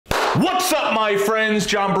What's up, my friends?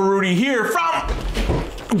 John Baruti here from,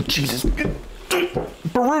 oh, Jesus,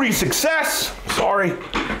 Baruti Success. Sorry.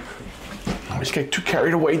 I just get too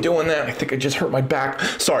carried away doing that. I think I just hurt my back.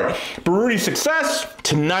 Sorry. Baruti Success.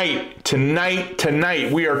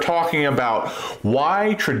 Tonight, we are talking about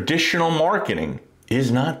why traditional marketing is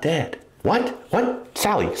not dead. What?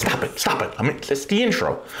 Sally, stop it. I mean, that's the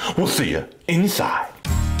intro. We'll see you inside.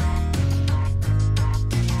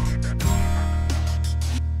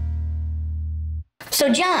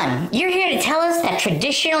 So John, you're here to tell us that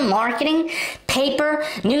traditional marketing, paper,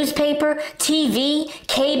 newspaper, TV,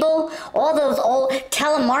 cable, all those old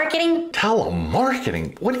telemarketing?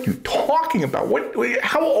 Telemarketing? What are you talking about?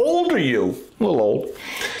 How old are you? A little old.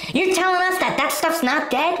 You're telling us that stuff's not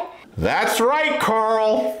dead? That's right,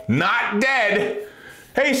 Carl. Not dead.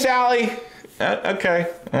 Hey, Sally. Okay,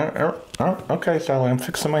 Sally, I'm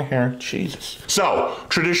fixing my hair. Jesus. So,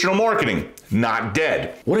 traditional marketing, not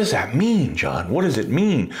dead. What does that mean, John? What does it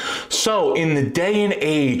mean? So, in the day and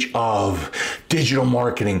age of digital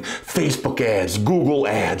marketing, Facebook ads, Google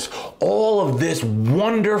ads, all of this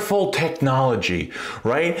wonderful technology,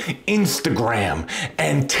 right? Instagram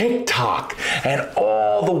and TikTok and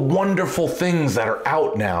all the wonderful things that are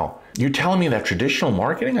out now. You're telling me that traditional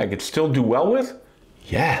marketing I could still do well with?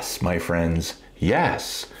 Yes, my friends,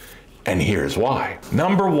 yes. And here's why.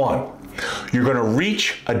 Number one, you're gonna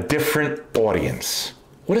reach a different audience.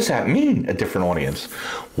 What does that mean, a different audience?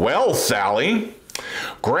 Well, Sally,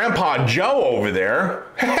 Grandpa Joe over there.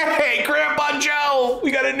 Hey, Grandpa Joe, we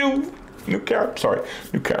got a new character.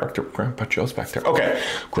 Grandpa Joe's back there. Okay,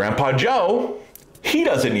 Grandpa Joe, he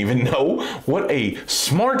doesn't even know what a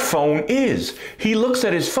smartphone is. He looks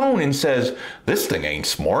at his phone and says, this thing ain't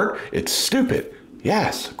smart, it's stupid.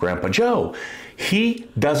 Yes, Grandpa Joe, he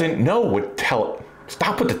doesn't know what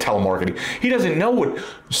stop with the telemarketing. He doesn't know what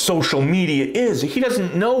social media is. He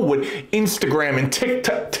doesn't know what Instagram and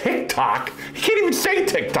TikTok. He can't even say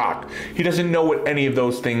TikTok. He doesn't know what any of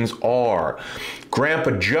those things are.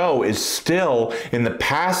 Grandpa Joe is still in the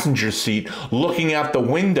passenger seat looking out the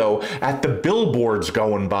window at the billboards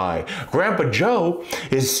going by. Grandpa Joe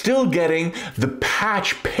is still getting the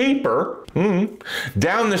patch paper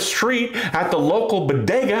down the street at the local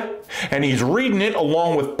bodega, and he's reading it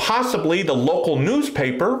along with possibly the local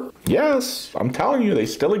newspaper. Yes, I'm telling you, they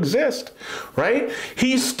still exist, right?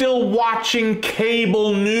 He's still watching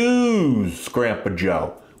cable news, Grandpa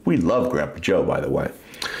Joe. We love Grandpa Joe, by the way.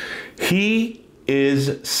 He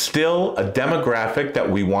is still a demographic that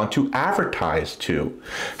we want to advertise to.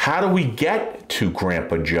 How do we get to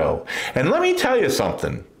Grandpa Joe? And let me tell you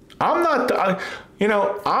something. I'm not, I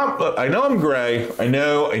know I'm gray. I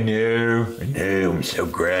know, I'm so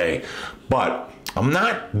gray. But I'm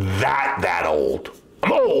not that old.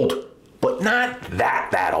 I'm old, but not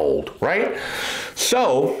that old, right?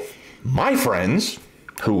 So, my friends,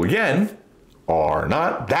 who again, are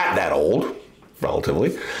not that old,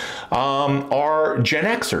 relatively, are Gen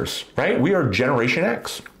Xers, right? We are Generation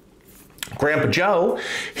X. Grandpa Joe,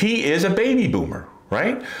 he is a baby boomer,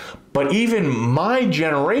 right? But even my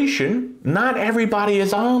generation, not everybody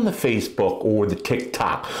is on the Facebook or the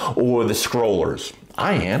TikTok or the scrollers.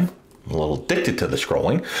 I am. I'm a little addicted to the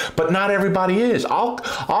scrolling, but not everybody is. I'll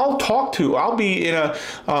be in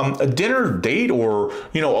a dinner date or,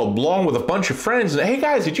 along with a bunch of friends. And, hey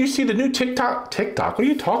guys, did you see the new TikTok? TikTok? What are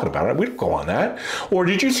you talking about? We don't go on that. Or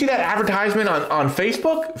did you see that advertisement on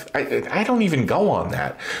Facebook? I don't even go on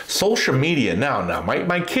that. Social media, no.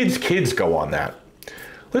 My kids go on that.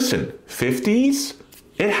 Listen, 50s,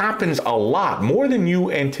 it happens a lot, more than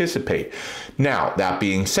you anticipate. Now, that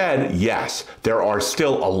being said, yes, there are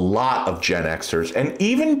still a lot of Gen Xers and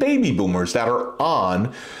even baby boomers that are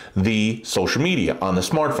on the social media, on the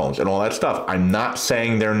smartphones and all that stuff. I'm not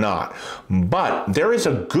saying they're not, but there is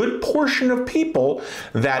a good portion of people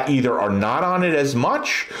that either are not on it as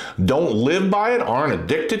much, don't live by it, aren't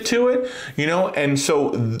addicted to it, and so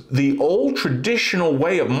the old traditional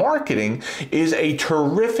way of marketing is a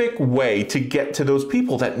terrific way to get to those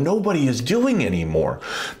people that nobody is doing anymore.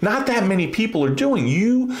 Not that many people are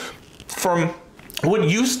doing. From what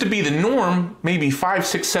used to be the norm, maybe 5,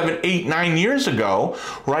 6, 7, 8, 9 years ago,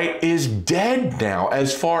 right, is dead now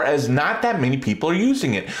as far as not that many people are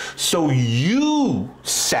using it. So you,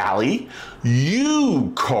 Sally,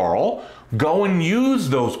 you, Carl, go and use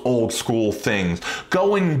those old school things.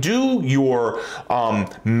 Go and do your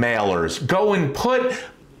mailers. Go and put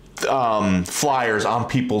flyers on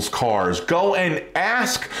people's cars. Go and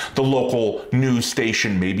ask the local news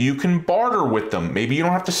station. Maybe you can barter with them. Maybe you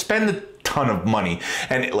don't have to spend the ton of money.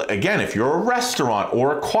 And again, if you're a restaurant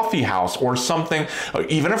or a coffee house or something, or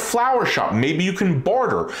even a flower shop, maybe you can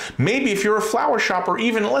barter. Maybe if you're a flower shop or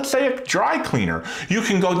even, let's say, a dry cleaner, you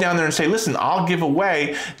can go down there and say, listen, I'll give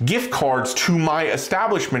away gift cards to my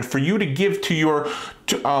establishment for you to give to your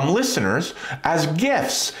listeners as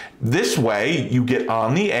gifts. This way you get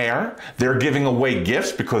on the air. They're giving away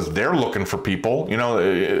gifts because they're looking for people. You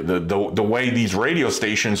know, the way these radio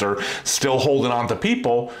stations are still holding on to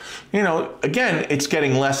people, you know, again, it's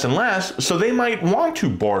getting less and less, so they might want to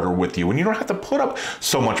barter with you and you don't have to put up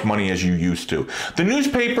so much money as you used to. The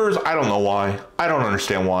newspapers, I don't know why. I don't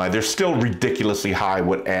understand why. They're still ridiculously high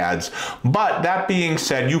with ads. But that being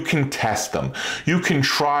said, you can test them. You can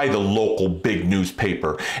try the local big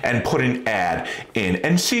newspaper and put an ad in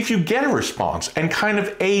and see if you get a response and kind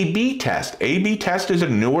of A/B test. A/B test is a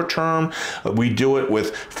newer term. We do it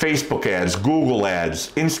with Facebook ads, Google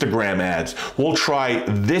ads, Instagram ads. We'll try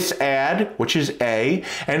this ad, which is A,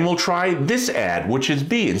 and we'll try this ad, which is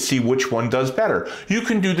B, and see which one does better. You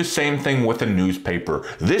can do the same thing with a newspaper.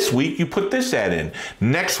 This week you put this ad in.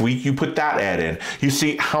 Next week you put that ad in. You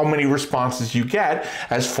see how many responses you get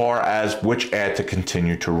as far as which ad to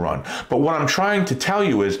continue to run. But what I'm trying to tell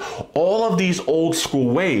you is all of these old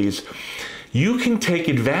school ways, you can take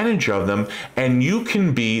advantage of them and you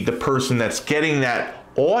can be the person that's getting that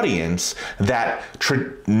audience that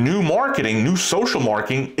new marketing, new social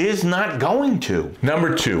marketing is not going to.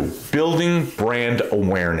 Number 2, building brand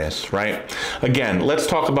awareness, right? Again, let's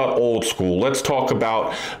talk about old school. Let's talk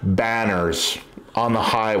about banners on the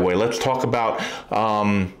highway. Let's talk about,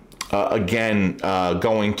 going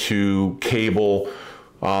to cable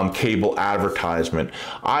advertisement.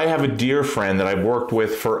 I have a dear friend that I've worked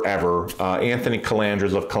with forever, Anthony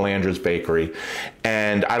Calandras of Calandras Bakery,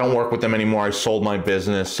 and I don't work with them anymore. I sold my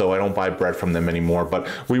business, so I don't buy bread from them anymore, but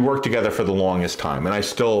we worked together for the longest time, and I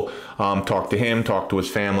still talk to him, talk to his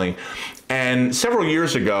family. And several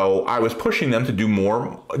years ago, I was pushing them to do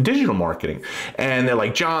more digital marketing. And they're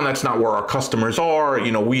like, John, that's not where our customers are.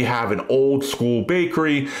 You know, we have an old school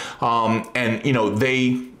bakery, and you know,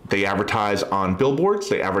 they advertise on billboards,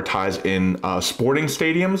 they advertise in sporting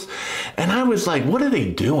stadiums. And I was like, what are they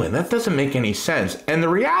doing? That doesn't make any sense. And the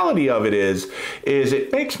reality of it is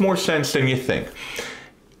it makes more sense than you think.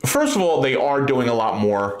 First of all, they are doing a lot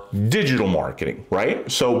more digital marketing,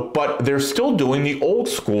 right? So, but they're still doing the old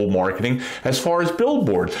school marketing as far as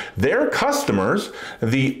billboards. Their customers,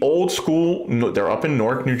 the old school, they're up in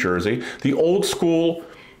Newark, New Jersey, the old school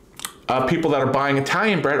people that are buying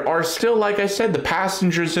Italian bread are still, like I said, the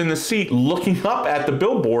passengers in the seat looking up at the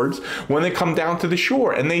billboards when they come down to the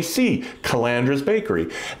shore and they see Calandras Bakery.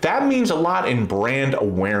 That means a lot in brand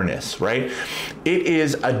awareness, right? It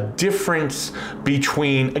is a difference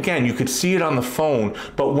between, again, you could see it on the phone,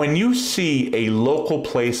 but when you see a local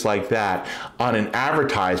place like that on an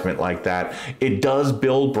advertisement like that, it does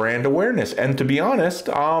build brand awareness. And to be honest,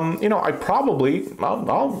 you know,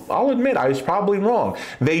 I'll admit I was probably wrong.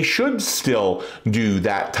 They should still do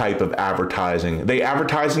that type of advertising. They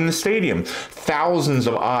advertise in the stadium. Thousands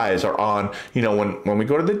of eyes are on, you know, when we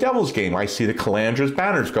go to the Devils game, I see the Calandras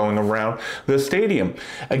banners going around the stadium.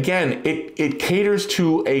 Again, it caters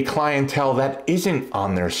to a clientele that isn't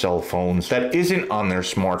on their cell phones, that isn't on their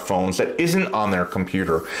smartphones, that isn't on their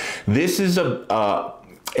computer. This is a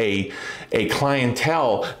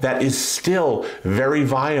clientele that is still very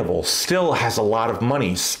viable, still has a lot of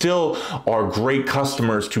money, still are great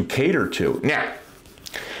customers to cater to. Now,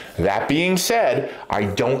 that being said, I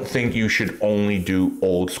don't think you should only do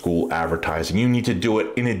old school advertising. You need to do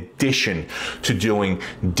it in addition to doing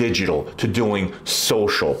digital, to doing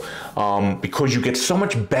social, because you get so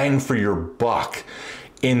much bang for your buck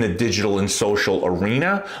in the digital and social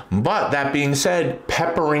arena. But that being said,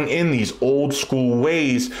 peppering in these old school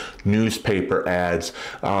ways, newspaper ads,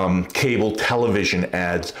 cable television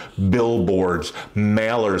ads, billboards,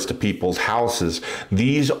 mailers to people's houses.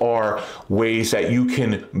 These are ways that you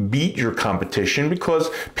can beat your competition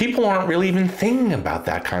because people aren't really even thinking about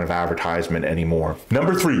that kind of advertisement anymore.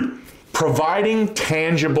 Number 3, providing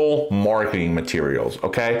tangible marketing materials,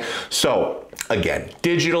 okay? So, again,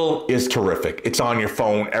 digital is terrific. It's on your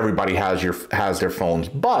phone. Everybody has their phones.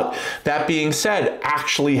 But that being said,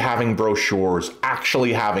 actually having brochures,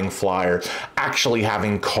 actually having flyers, actually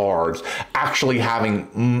having cards, actually having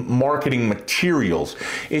marketing materials,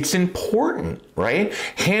 it's important, right?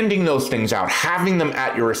 Handing those things out, having them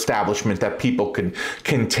at your establishment that people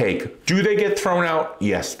can take. Do they get thrown out?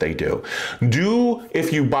 Yes, they do.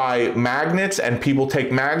 If you buy magnets and people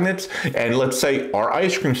take magnets, and let's say our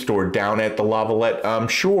ice cream store down at the Lavalette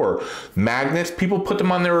Shore. Magnets, people put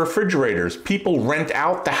them on their refrigerators. People rent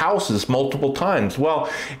out the houses multiple times. Well,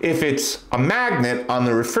 if it's a magnet on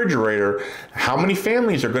the refrigerator, how many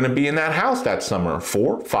families are going to be in that house that summer?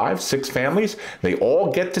 4, 5, 6 families? They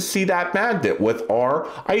all get to see that magnet with our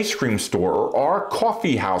ice cream store or our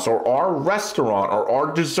coffee house or our restaurant or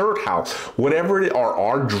our dessert house, whatever it is, or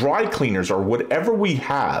our dry cleaners or whatever we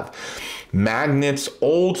have. Magnets,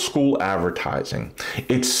 old school advertising,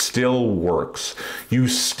 it still works. You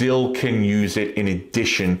still can use it in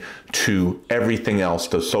addition to everything else,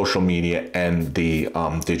 the social media and the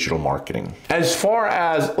digital marketing. As far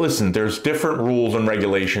as, listen, there's different rules and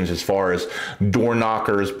regulations as far as door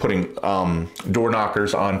knockers, putting door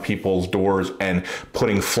knockers on people's doors and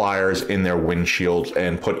putting flyers in their windshields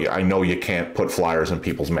and I know you can't put flyers in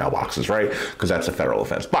people's mailboxes, right? Because that's a federal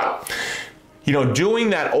offense. But you know,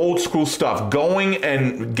 doing that old school stuff, going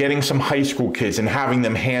and getting some high school kids and having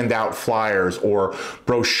them hand out flyers or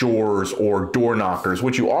brochures or door knockers,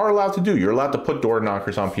 which you are allowed to do. You're allowed to put door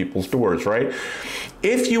knockers on people's doors, right?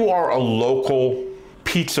 If you are a local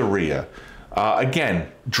pizzeria,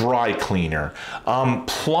 again, dry cleaner,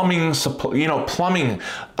 plumbing, plumbing,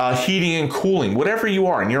 heating and cooling, whatever you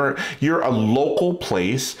are, and you're a local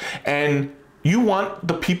place and you want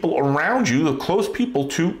the people around you, the close people,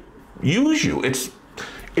 to use you. It's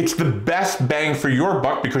the best bang for your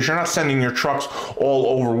buck because you're not sending your trucks all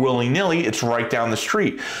over willy-nilly. It's right down the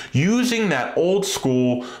street. Using that old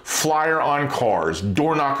school flyer on cars,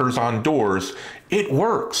 door knockers on doors, it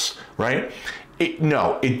works, right?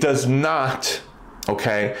 No, it does not,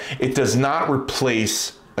 okay? It does not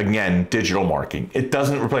replace, again, digital marketing. It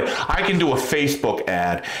doesn't replace. I can do a Facebook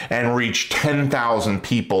ad and reach 10,000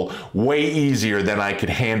 people way easier than I could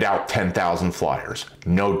hand out 10,000 flyers,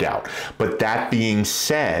 no doubt. But that being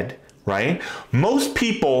said, right, most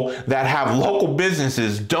people that have local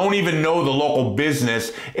businesses don't even know the local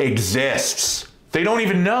business exists. They don't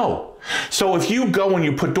even know. So if you go and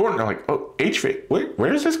you put door, they're like, oh, HVAC,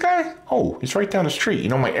 where's this guy? Oh, he's right down the street. You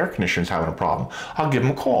know, my air conditioner's having a problem. I'll give him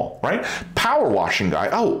a call, right? Power washing guy.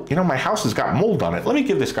 Oh, you know, my house has got mold on it. Let me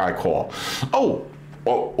give this guy a call. Oh,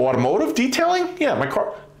 automotive detailing? Yeah, my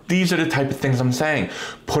car. These are the type of things I'm saying.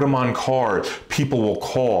 Put them on cards. People will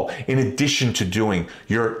call in addition to doing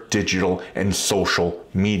your digital and social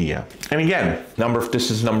media. And again,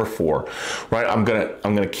 this is number 4, right? I'm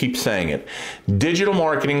gonna keep saying it. Digital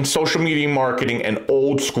marketing, social media marketing, and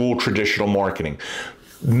old school traditional marketing.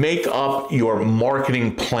 Make up your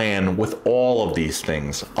marketing plan with all of these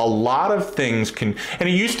things. A lot of things can, and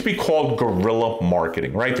it used to be called guerrilla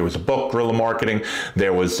marketing, right? There was a book, Guerrilla Marketing.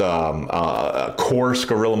 There was a course,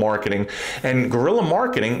 Guerrilla Marketing. And guerrilla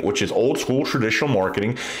marketing, which is old school traditional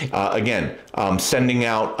marketing, again, sending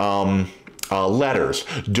out letters,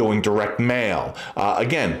 doing direct mail,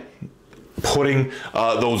 again, putting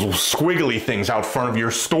those squiggly things out front of your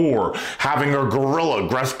store, having a gorilla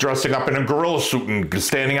dressing up in a gorilla suit and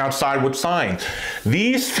standing outside with signs.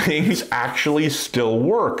 These things actually still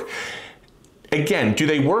work. Again, do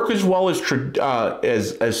they work as well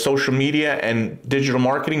as social media and digital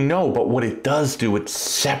marketing? No, but what it does do, it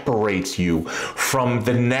separates you from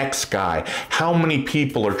the next guy. How many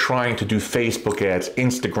people are trying to do Facebook ads,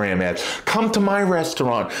 Instagram ads? Come to my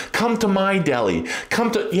restaurant, come to my deli,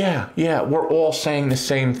 yeah, we're all saying the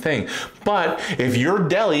same thing. But if your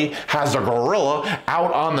deli has a gorilla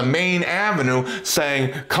out on the main avenue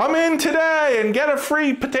saying, come in today and get a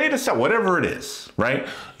free potato salad, whatever it is, right?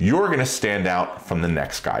 You're gonna stand out from the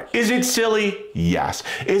next guy. Is it silly? Yes.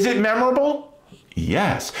 Is it memorable?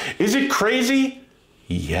 Yes. Is it crazy?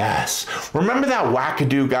 Yes. Remember that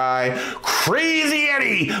wackadoo guy? Crazy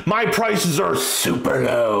Eddie, my prices are super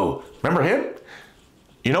low. Remember him?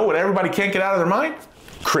 You know what everybody can't get out of their mind?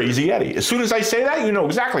 Crazy Eddie. As soon as I say that, you know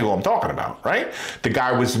exactly who I'm talking about, right? The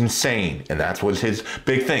guy was insane, and that was his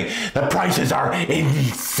big thing. The prices are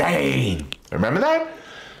insane. Remember that?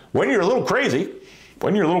 When you're a little crazy,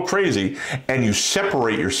 and you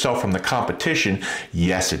separate yourself from the competition,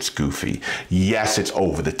 yes, it's goofy. Yes, it's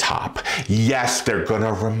over the top. Yes, they're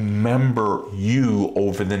gonna remember you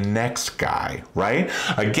over the next guy, right?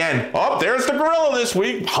 Again, oh, there's the gorilla this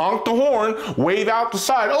week. Honk the horn, wave out the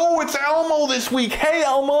side. Oh, it's Elmo this week. Hey,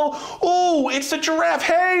 Elmo. Oh, it's the giraffe.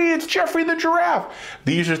 Hey, it's Jeffrey the giraffe.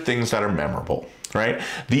 These are things that are memorable. right?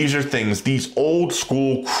 These are things, these old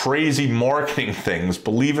school crazy marketing things,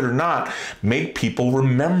 believe it or not, make people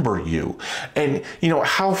remember you. And you know,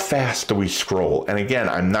 how fast do we scroll? And again,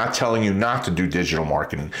 I'm not telling you not to do digital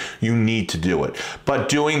marketing. You need to do it. But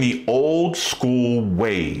doing the old school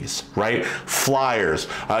ways, right? Flyers.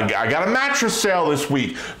 I got a mattress sale this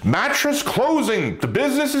week. Mattress closing. The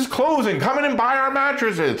business is closing. Come in and buy our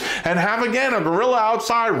mattresses. And have again a gorilla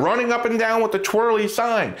outside running up and down with the twirly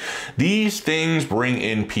sign. These things bring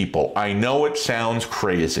in people. I know it sounds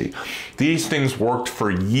crazy. These things worked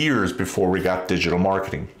for years before we got digital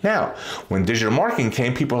marketing. Now, when digital marketing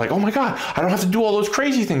came, people were like, oh my God, I don't have to do all those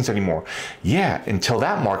crazy things anymore. Yeah, until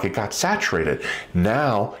that market got saturated.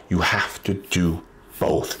 Now you have to do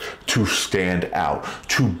both to stand out,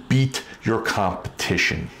 to beat your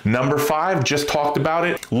competition. Number 5, just talked about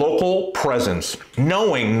it, local presence.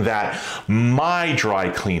 Knowing that my dry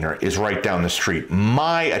cleaner is right down the street,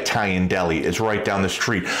 my Italian deli is right down the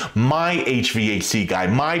street, my HVAC guy,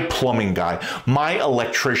 my plumbing guy, my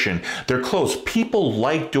electrician, they're close. People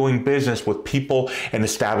like doing business with people and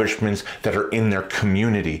establishments that are in their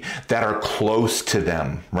community, that are close to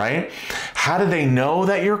them, right? How do they know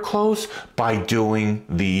that you're close? By doing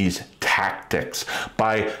these tactics,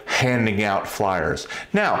 by handing out flyers.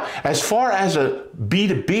 Now, as far as a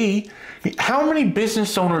B2B, how many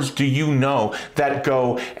business owners do you know that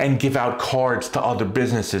go and give out cards to other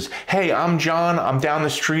businesses? Hey, I'm John, I'm down the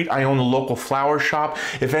street, I own a local flower shop.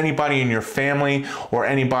 If anybody in your family or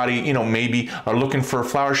anybody, you know, maybe are looking for a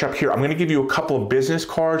flower shop, here, I'm gonna give you a couple of business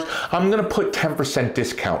cards. I'm gonna put 10%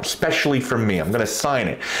 discount, especially for me. I'm gonna sign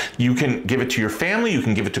it. You can give it to your family, you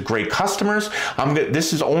can give it to great customers.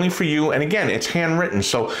 This is only for you, and again, it's handwritten,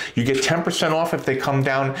 so you get 10% off if they come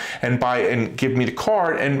down and buy and give me the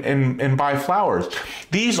card and buy flowers.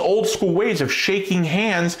 These old school ways of shaking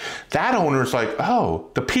hands, that owner's like, oh,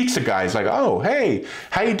 the pizza guy's like, oh, hey,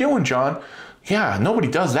 how you doing, John? Yeah, nobody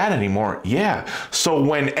does that anymore. Yeah. So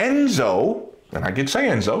when Enzo, and I could say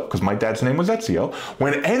Enzo because my dad's name was Ezio,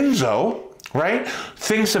 when Enzo, right,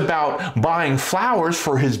 thinks about buying flowers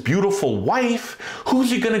for his beautiful wife,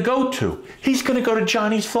 who's he going to go to? He's going to go to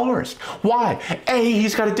Johnny's Florist. Why? A,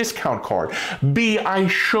 he's got a discount card. B, I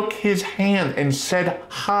shook his hand and said,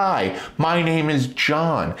 hi, my name is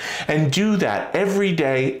John. And do that every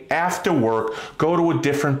day after work. Go to a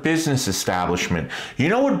different business establishment. You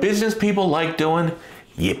know what business people like doing?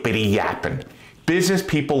 Yippity yapping. Business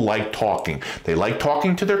people like talking. They like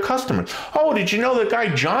talking to their customers. Oh, did you know that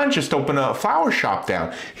guy John just opened a flower shop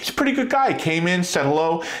down? He's a pretty good guy. Came in, said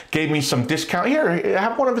hello, gave me some discount. Here, I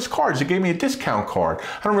have one of his cards. He gave me a discount card.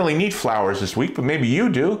 I don't really need flowers this week, but maybe you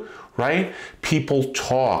do, right? People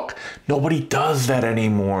talk. Nobody does that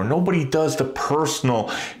anymore. Nobody does the personal.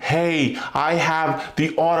 Hey, I have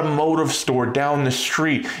the automotive store down the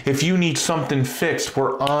street. If you need something fixed,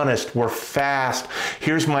 we're honest, we're fast.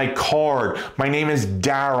 Here's my card. My name is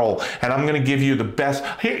Daryl, and I'm going to give you the best.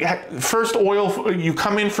 Here, first oil, you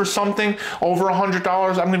come in for something over $100,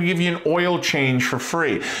 I'm going to give you an oil change for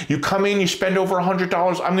free. You come in, you spend over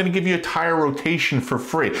 $100, I'm going to give you a tire rotation for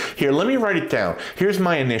free. Here, let me write it down. Here's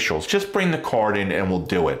my initials. Just bring the card in and we'll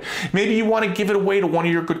do it. Maybe you want to give it away to one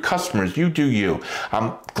of your good customers. You do you.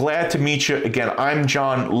 I'm glad to meet you. Again, I'm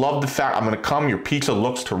John. Love the fact I'm going to come. Your pizza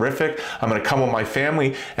looks terrific. I'm going to come with my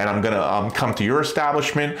family and I'm going to come to your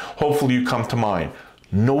establishment. Hopefully you come to mine.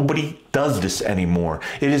 Nobody does this anymore.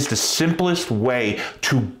 It is the simplest way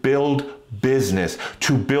to build business,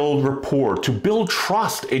 to build rapport, to build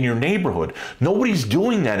trust in your neighborhood. Nobody's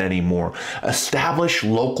doing that anymore. Establish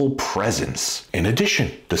local presence. In addition,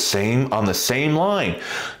 on the same line,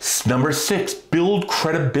 number 6, build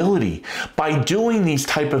credibility. By doing these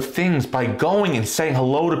type of things, by going and saying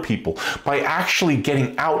hello to people, by actually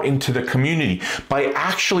getting out into the community, by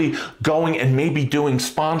actually going and maybe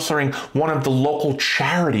sponsoring one of the local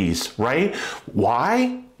charities, right?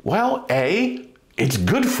 Why? Well, A, it's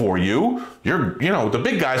good for you. The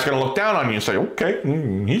big guy's going to look down on you and say, okay,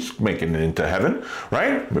 he's making it into heaven,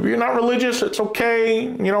 right? Maybe you're not religious. It's okay.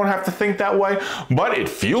 You don't have to think that way, but it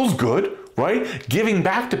feels good, right? Giving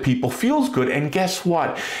back to people feels good. And guess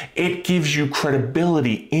what? It gives you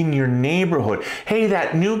credibility in your neighborhood. Hey,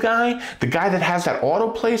 that new guy, the guy that has that auto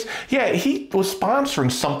place, yeah, he was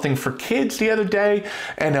sponsoring something for kids the other day,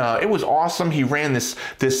 and it was awesome. He ran this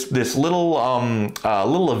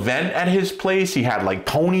little event at his place. He had like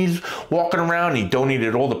ponies walking around. He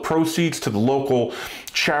donated all the proceeds to the local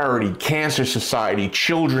charity, cancer society,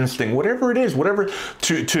 children's thing, whatever it is, whatever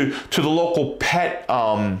to the local pet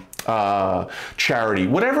charity,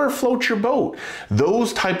 whatever floats your boat.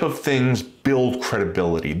 Those type of things build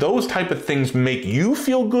credibility. Those type of things make you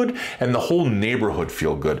feel good and the whole neighborhood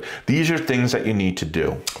feel good. These are things that you need to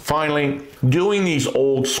do. Finally, doing these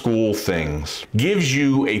old school things gives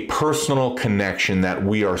you a personal connection that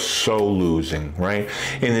we are so losing, right?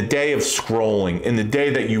 In the day of scrolling, in the day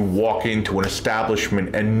that you walk into an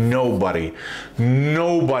establishment and nobody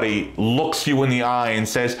looks you in the eye and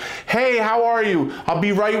says, hey, how are you? I'll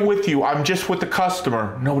be right with you. I'm just with the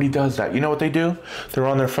customer. Nobody does that. You know what they do? They're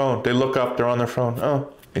on their phone. They look up, they're on their phone.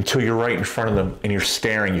 Oh, until you're right in front of them and you're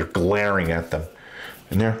staring, you're glaring at them.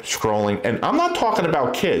 And they're scrolling. And I'm not talking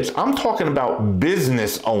about kids. I'm talking about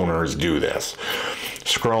business owners do this.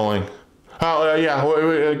 Scrolling. Oh,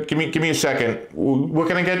 yeah, give me a second. What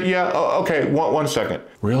can I get? Yeah, okay, one second.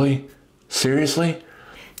 Really? Seriously?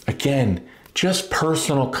 Again, just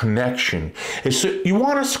personal connection. You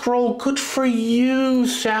want to scroll? Good for you,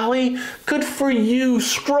 Sally. Good for you.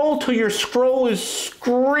 Scroll till your scroll is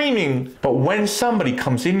screaming. But when somebody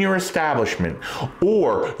comes in your establishment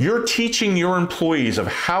or you're teaching your employees of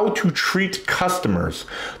how to treat customers,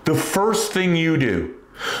 the first thing you do,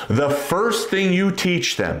 the first thing you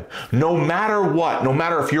teach them, no matter what, no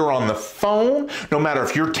matter if you're on the phone, no matter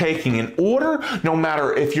if you're taking an order, no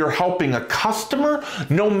matter if you're helping a customer,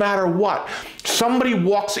 no matter what, somebody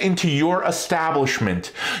walks into your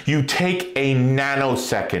establishment, you take a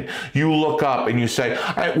nanosecond, you look up and you say,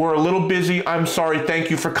 we're a little busy, I'm sorry,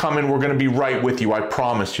 thank you for coming, we're going to be right with you, I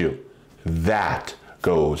promise you. That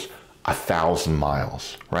goes 1,000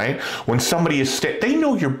 miles, right? When somebody is they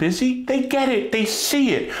know you're busy, they get it, they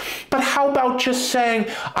see it. But how about just saying,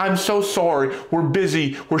 I'm so sorry, we're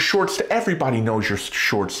busy, we're short-staffed. Everybody knows you're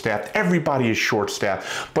short-staffed, everybody is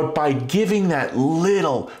short-staffed. But by giving that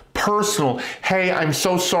little personal, hey, I'm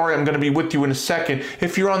so sorry, I'm gonna be with you in a second.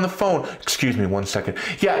 If you're on the phone, excuse me 1 second.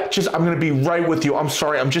 Yeah, I'm gonna be right with you. I'm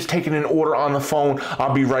sorry, I'm just taking an order on the phone.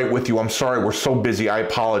 I'll be right with you. I'm sorry, we're so busy, I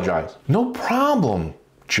apologize. No problem,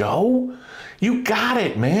 Joe. You got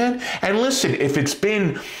it, man. And listen, if it's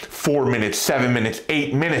been 4 minutes, 7 minutes,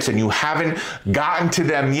 8 minutes, and you haven't gotten to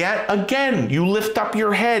them yet, again, you lift up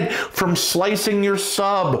your head from slicing your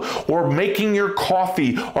sub or making your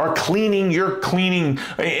coffee or cleaning your cleaning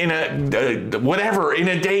in whatever, in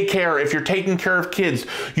a daycare, if you're taking care of kids.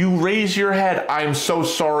 You raise your head. I'm so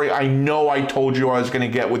sorry. I know I told you I was going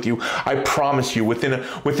to get with you. I promise you, within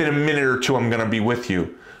a minute or two, I'm going to be with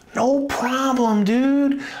you. No problem,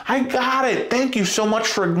 dude. I got it. Thank you so much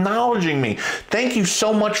for acknowledging me. Thank you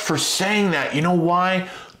so much for saying that. You know why?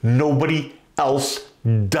 Nobody else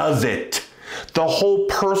does it. The whole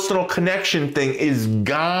personal connection thing is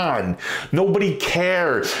gone. Nobody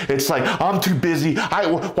cares. It's like, I'm too busy.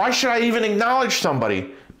 Why should I even acknowledge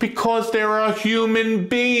somebody? Because they're a human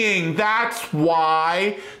being. That's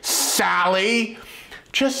why, Sally.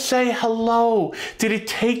 Just say hello. Did it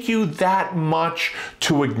take you that much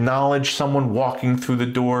to acknowledge someone walking through the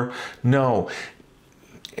door? No.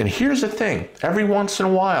 And here's the thing, every once in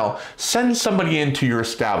a while, send somebody into your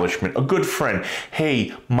establishment, a good friend.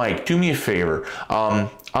 Hey, Mike, do me a favor.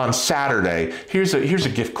 On Saturday, here's a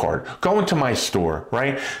gift card. Go into my store,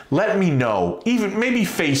 right? Let me know, even maybe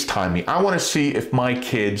FaceTime me. I want to see if my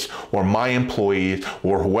kids or my employees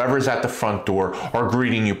or whoever's at the front door are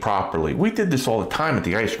greeting you properly. We did this all the time at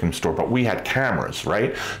the ice cream store, but we had cameras,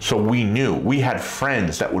 right? So we knew. We had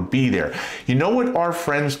friends that would be there. You know what our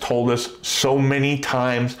friends told us so many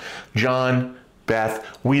times? John,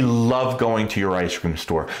 Beth, we love going to your ice cream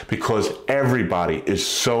store because everybody is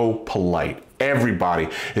so polite. Everybody,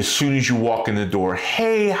 as soon as you walk in the door,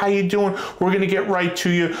 hey, how you doing? We're gonna get right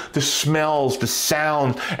to you. The smells, the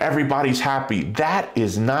sounds, everybody's happy. That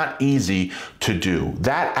is not easy to do.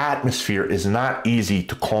 That atmosphere is not easy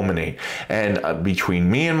to culminate. And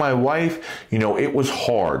between me and my wife, you know, it was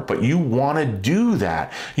hard, but you wanna do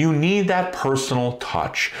that. You need that personal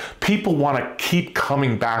touch. People wanna keep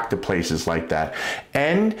coming back to places like that.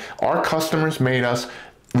 And our customers made us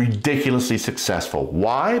ridiculously successful.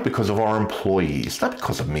 Why? Because of our employees, not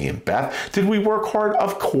because of me and Beth. Did we work hard?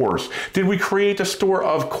 Of course. Did we create the store?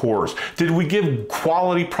 Of course. Did we give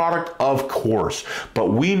quality product? Of course.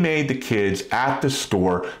 But we made the kids at the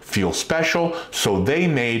store feel special, so they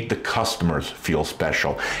made the customers feel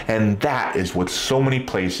special. And that is what so many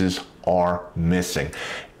places are missing.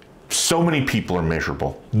 So many people are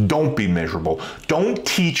miserable. Don't be miserable. Don't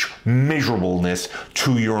teach miserableness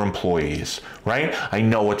to your employees, right? I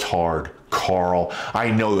know it's hard, Carl.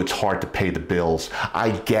 I know it's hard to pay the bills.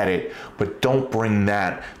 I get it, but don't bring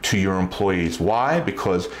that to your employees. Why?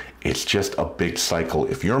 Because it's just a big cycle.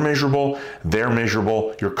 If you're miserable, they're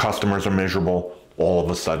miserable, your customers are miserable, all of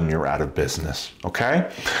a sudden you're out of business, okay?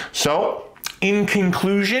 So In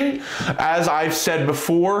conclusion, as I've said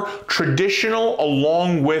before, traditional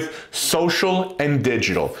along with social and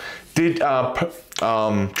digital.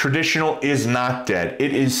 Traditional is not dead.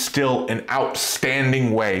 It is still an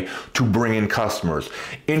outstanding way to bring in customers.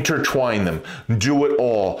 Intertwine them, do it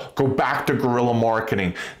all, go back to guerrilla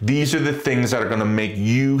marketing. These are the things that are gonna make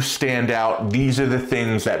you stand out. These are the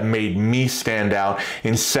things that made me stand out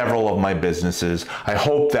in several of my businesses. I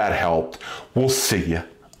hope that helped. We'll see you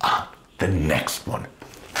on the next one.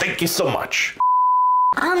 Thank you so much.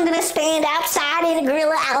 I'm gonna stand outside in a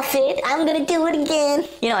gorilla outfit. I'm gonna do it again.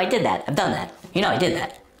 You know, I did that. I've done that. You know, I did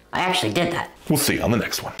that. I actually did that. We'll see you on the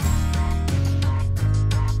next one.